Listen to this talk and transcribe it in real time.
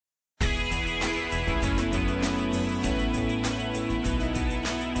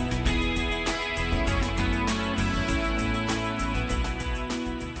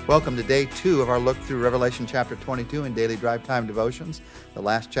Welcome to day 2 of our look through Revelation chapter 22 in Daily Drive Time Devotions, the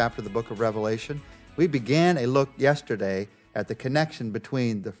last chapter of the book of Revelation. We began a look yesterday at the connection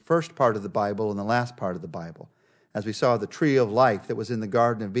between the first part of the Bible and the last part of the Bible, as we saw the tree of life that was in the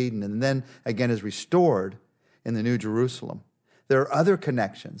Garden of Eden and then again is restored in the New Jerusalem. There are other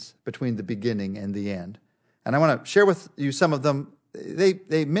connections between the beginning and the end, and I want to share with you some of them.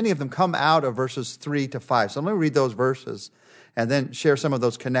 Many of them come out of verses 3 to 5. So let me read those verses and then share some of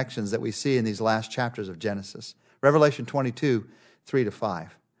those connections that we see in these last chapters of Genesis. Revelation 22, 3 to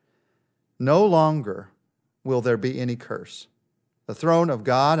 5. No longer will there be any curse. The throne of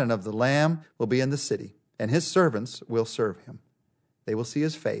God and of the Lamb will be in the city, and his servants will serve him. They will see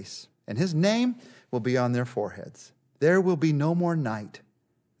his face, and his name will be on their foreheads. There will be no more night.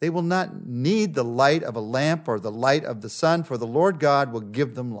 They will not need the light of a lamp or the light of the sun, for the Lord God will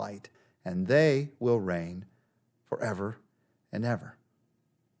give them light, and they will reign forever and ever.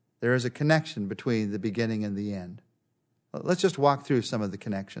 There is a connection between the beginning and the end. Let's just walk through some of the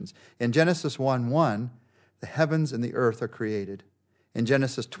connections. In Genesis 1:1, the heavens and the earth are created. In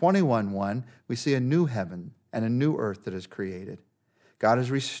Genesis 21:1, we see a new heaven and a new earth that is created. God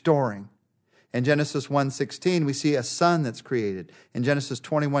is restoring. In Genesis 1:16, we see a sun that's created. In Genesis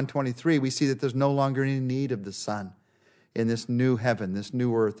 21:23, we see that there's no longer any need of the sun in this new heaven, this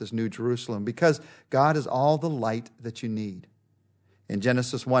new earth, this new Jerusalem, because God is all the light that you need. In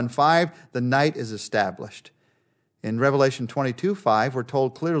Genesis 1:5, the night is established. In Revelation 22:5, we're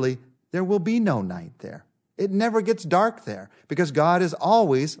told clearly there will be no night there. It never gets dark there because God is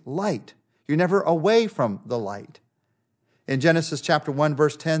always light. You're never away from the light. In Genesis chapter 1,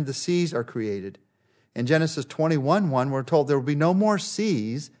 verse 10, the seas are created. In Genesis 21:1, we're told there will be no more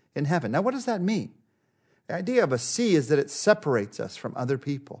seas in heaven. Now, what does that mean? The idea of a sea is that it separates us from other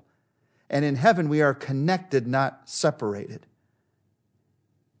people. And in heaven, we are connected, not separated.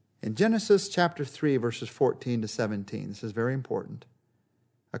 In Genesis chapter 3, verses 14 to 17, this is very important.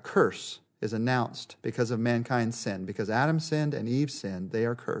 A curse is announced because of mankind's sin. Because Adam sinned and Eve sinned, they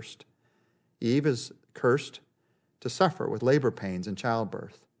are cursed. Eve is cursed to suffer with labor pains and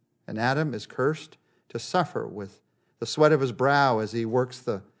childbirth. And Adam is cursed to suffer with the sweat of his brow as he works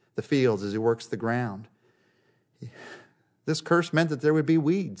the fields, as he works the ground. This curse meant that there would be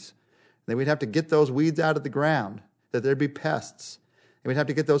weeds. That we'd have to get those weeds out of the ground, that there'd be pests. And we'd have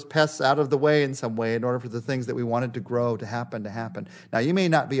to get those pests out of the way in some way in order for the things that we wanted to grow to happen. Now, you may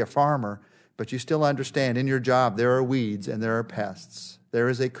not be a farmer, but you still understand in your job there are weeds and there are pests. There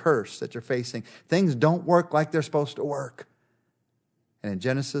is a curse that you're facing. Things don't work like they're supposed to work. And in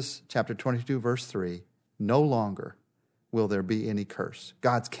Genesis chapter 22, verse 3, no longer will there be any curse.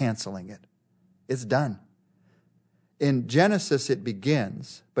 God's canceling it. It's done. In Genesis it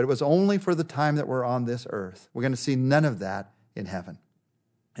begins, but it was only for the time that we're on this earth. We're going to see none of that in heaven.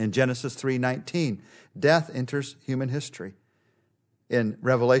 In Genesis 3:19, death enters human history. In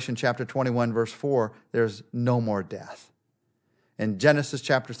Revelation chapter 21, verse 4, there's no more death. In Genesis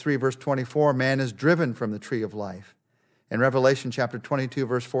chapter 3, verse 24, man is driven from the tree of life. In Revelation chapter 22,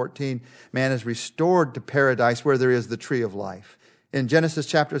 verse 14, man is restored to paradise where there is the tree of life. In Genesis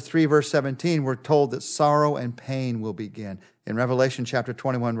chapter 3, verse 17, we're told that sorrow and pain will begin. In Revelation chapter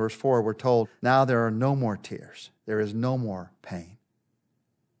 21, verse 4, we're told, now there are no more tears. There is no more pain.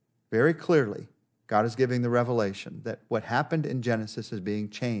 Very clearly, God is giving the revelation that what happened in Genesis is being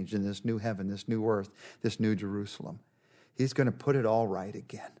changed in this new heaven, this new earth, this new Jerusalem. He's going to put it all right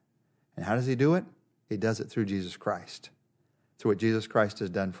again. And how does he do it? He does it through Jesus Christ, through what Jesus Christ has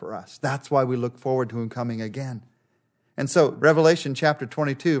done for us. That's why we look forward to him coming again. And so Revelation chapter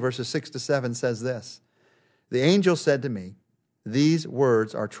 22, verses 6 to 7 says this, the angel said to me, these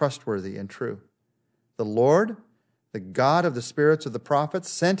words are trustworthy and true. The Lord, the God of the spirits of the prophets,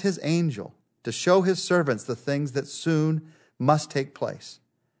 sent his angel to show his servants the things that soon must take place.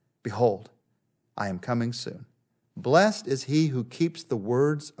 Behold, I am coming soon. Blessed is he who keeps the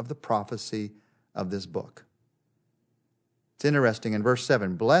words of the prophecy of this book. It's interesting in verse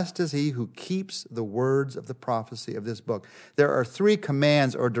 7, blessed is he who keeps the words of the prophecy of this book. There are 3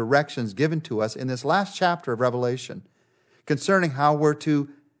 commands or directions given to us in this last chapter of Revelation concerning how we're to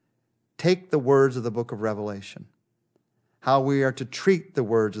take the words of the book of Revelation, how we are to treat the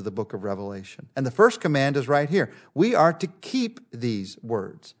words of the book of Revelation. And the first command is right here. We are to keep these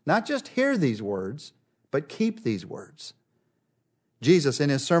words, not just hear these words, but keep these words. Jesus, in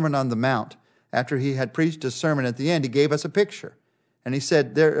his Sermon on the Mount, after he had preached his sermon at the end, he gave us a picture. And he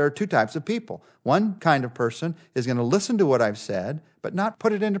said there are 2 types of people. One kind of person is going to listen to what I've said, but not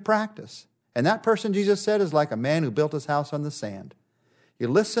put it into practice. And that person, Jesus said, is like a man who built his house on the sand. You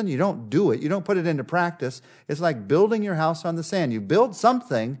listen, you don't do it, you don't put it into practice. It's like building your house on the sand. You build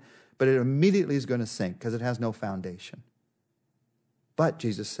something, but it immediately is going to sink because it has no foundation. But,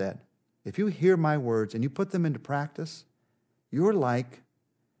 Jesus said, if you hear my words and you put them into practice, you're like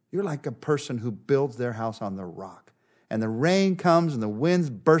a person who builds their house on the rock. And the rain comes and the winds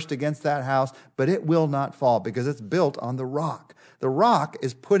burst against that house, but it will not fall because it's built on the rock. The rock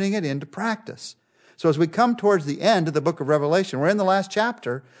is putting it into practice. So as we come towards the end of the book of Revelation, we're in the last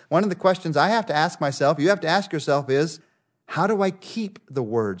chapter. One of the questions I have to ask myself, you have to ask yourself is, how do I keep the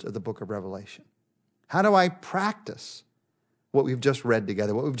words of the book of Revelation? How do I practice what we've just read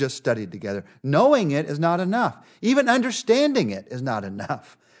together, what we've just studied together? Knowing it is not enough. Even understanding it is not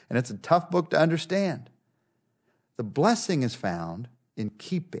enough. And it's a tough book to understand. The blessing is found in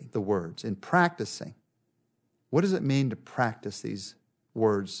keeping the words, in practicing. What does it mean to practice these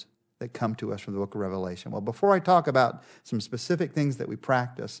words that come to us from the book of Revelation? Well, before I talk about some specific things that we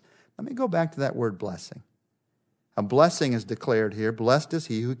practice, let me go back to that word blessing. A blessing is declared here. Blessed is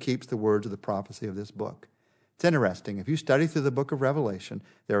he who keeps the words of the prophecy of this book. It's interesting. If you study through the book of Revelation,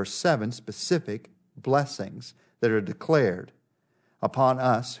 there are 7 specific blessings that are declared upon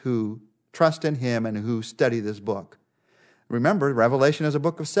us who trust in him and who study this book. Remember, Revelation is a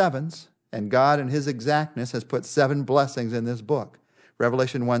book of 7s, and God in his exactness has put 7 blessings in this book.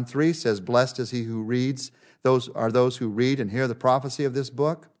 Revelation 1:3 says, blessed is he who reads. Those are those who read and hear the prophecy of this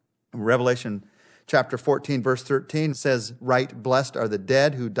book. Revelation chapter 14, verse 13 says, right, blessed are the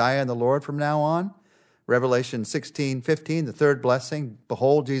dead who die in the Lord from now on. Revelation 16:15, the third blessing,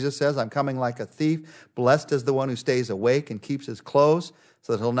 behold, Jesus says, I'm coming like a thief. Blessed is the one who stays awake and keeps his clothes,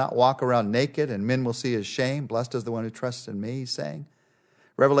 so that he'll not walk around naked and men will see his shame. Blessed is the one who trusts in me, he's saying.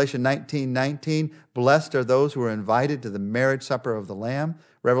 Revelation 19:19, blessed are those who are invited to the marriage supper of the Lamb.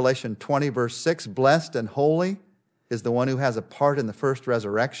 Revelation 20, verse 6, blessed and holy is the one who has a part in the first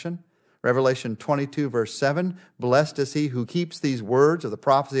resurrection. Revelation 22, verse 7, blessed is he who keeps these words of the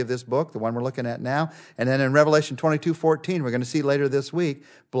prophecy of this book, the one we're looking at now. And then in Revelation 22:14, we're going to see later this week,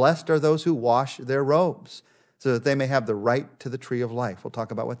 blessed are those who wash their robes, so that they may have the right to the tree of life. We'll talk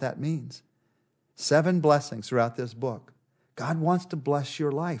about what that means. 7 blessings throughout this book. God wants to bless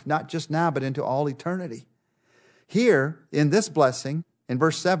your life, not just now, but into all eternity. Here, in this blessing, in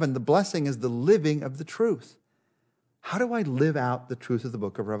verse 7, the blessing is the living of the truth. How do I live out the truth of the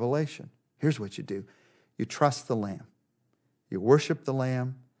book of Revelation? Here's what you do. You trust the Lamb. You worship the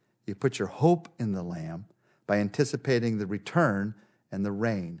Lamb. You put your hope in the Lamb by anticipating the return and the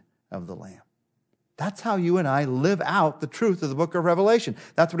reign of the Lamb. That's how you and I live out the truth of the book of Revelation.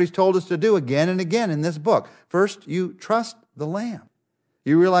 That's what he's told us to do again and again in this book. First, you trust the Lamb.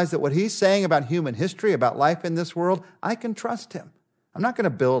 You realize that what he's saying about human history, about life in this world, I can trust him. I'm not going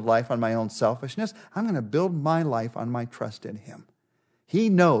to build life on my own selfishness. I'm going to build my life on my trust in him. He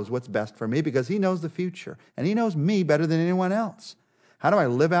knows what's best for me because he knows the future, and he knows me better than anyone else. How do I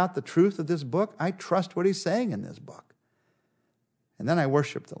live out the truth of this book? I trust what he's saying in this book. And then I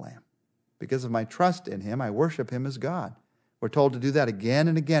worship the Lamb. Because of my trust in him, I worship him as God. We're told to do that again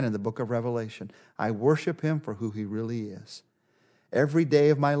and again in the book of Revelation. I worship him for who he really is. Every day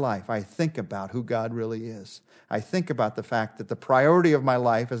of my life, I think about who God really is. I think about the fact that the priority of my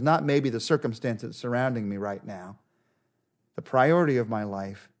life is not maybe the circumstances surrounding me right now. The priority of my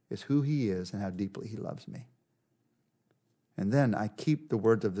life is who he is and how deeply he loves me. And then I keep the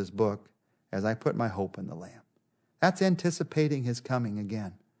words of this book as I put my hope in the Lamb. That's anticipating his coming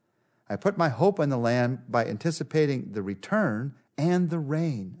again. I put my hope in the Lamb by anticipating the return and the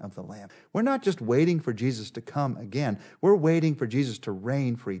reign of the Lamb. We're not just waiting for Jesus to come again. We're waiting for Jesus to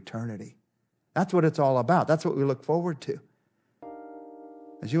reign for eternity. That's what it's all about. That's what we look forward to.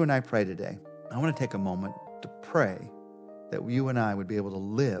 As you and I pray today, I want to take a moment to pray that you and I would be able to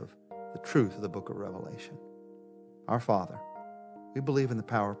live the truth of the book of Revelation. Our Father, we believe in the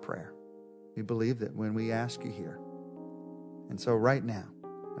power of prayer. We believe that when we ask, you hear. And so right now,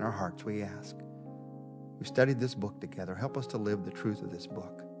 in our hearts, we ask. We've studied this book together. Help us to live the truth of this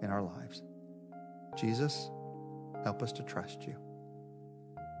book in our lives. Jesus, help us to trust you.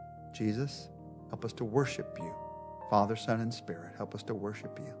 Jesus, help us to worship you. Father, Son, and Spirit, help us to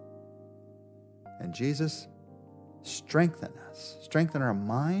worship you. And Jesus, strengthen us. Strengthen our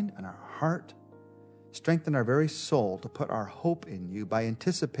mind and our heart. Strengthen our very soul to put our hope in you by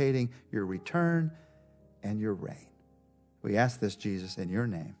anticipating your return and your reign. We ask this, Jesus, in your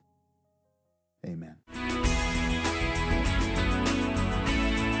name. Amen.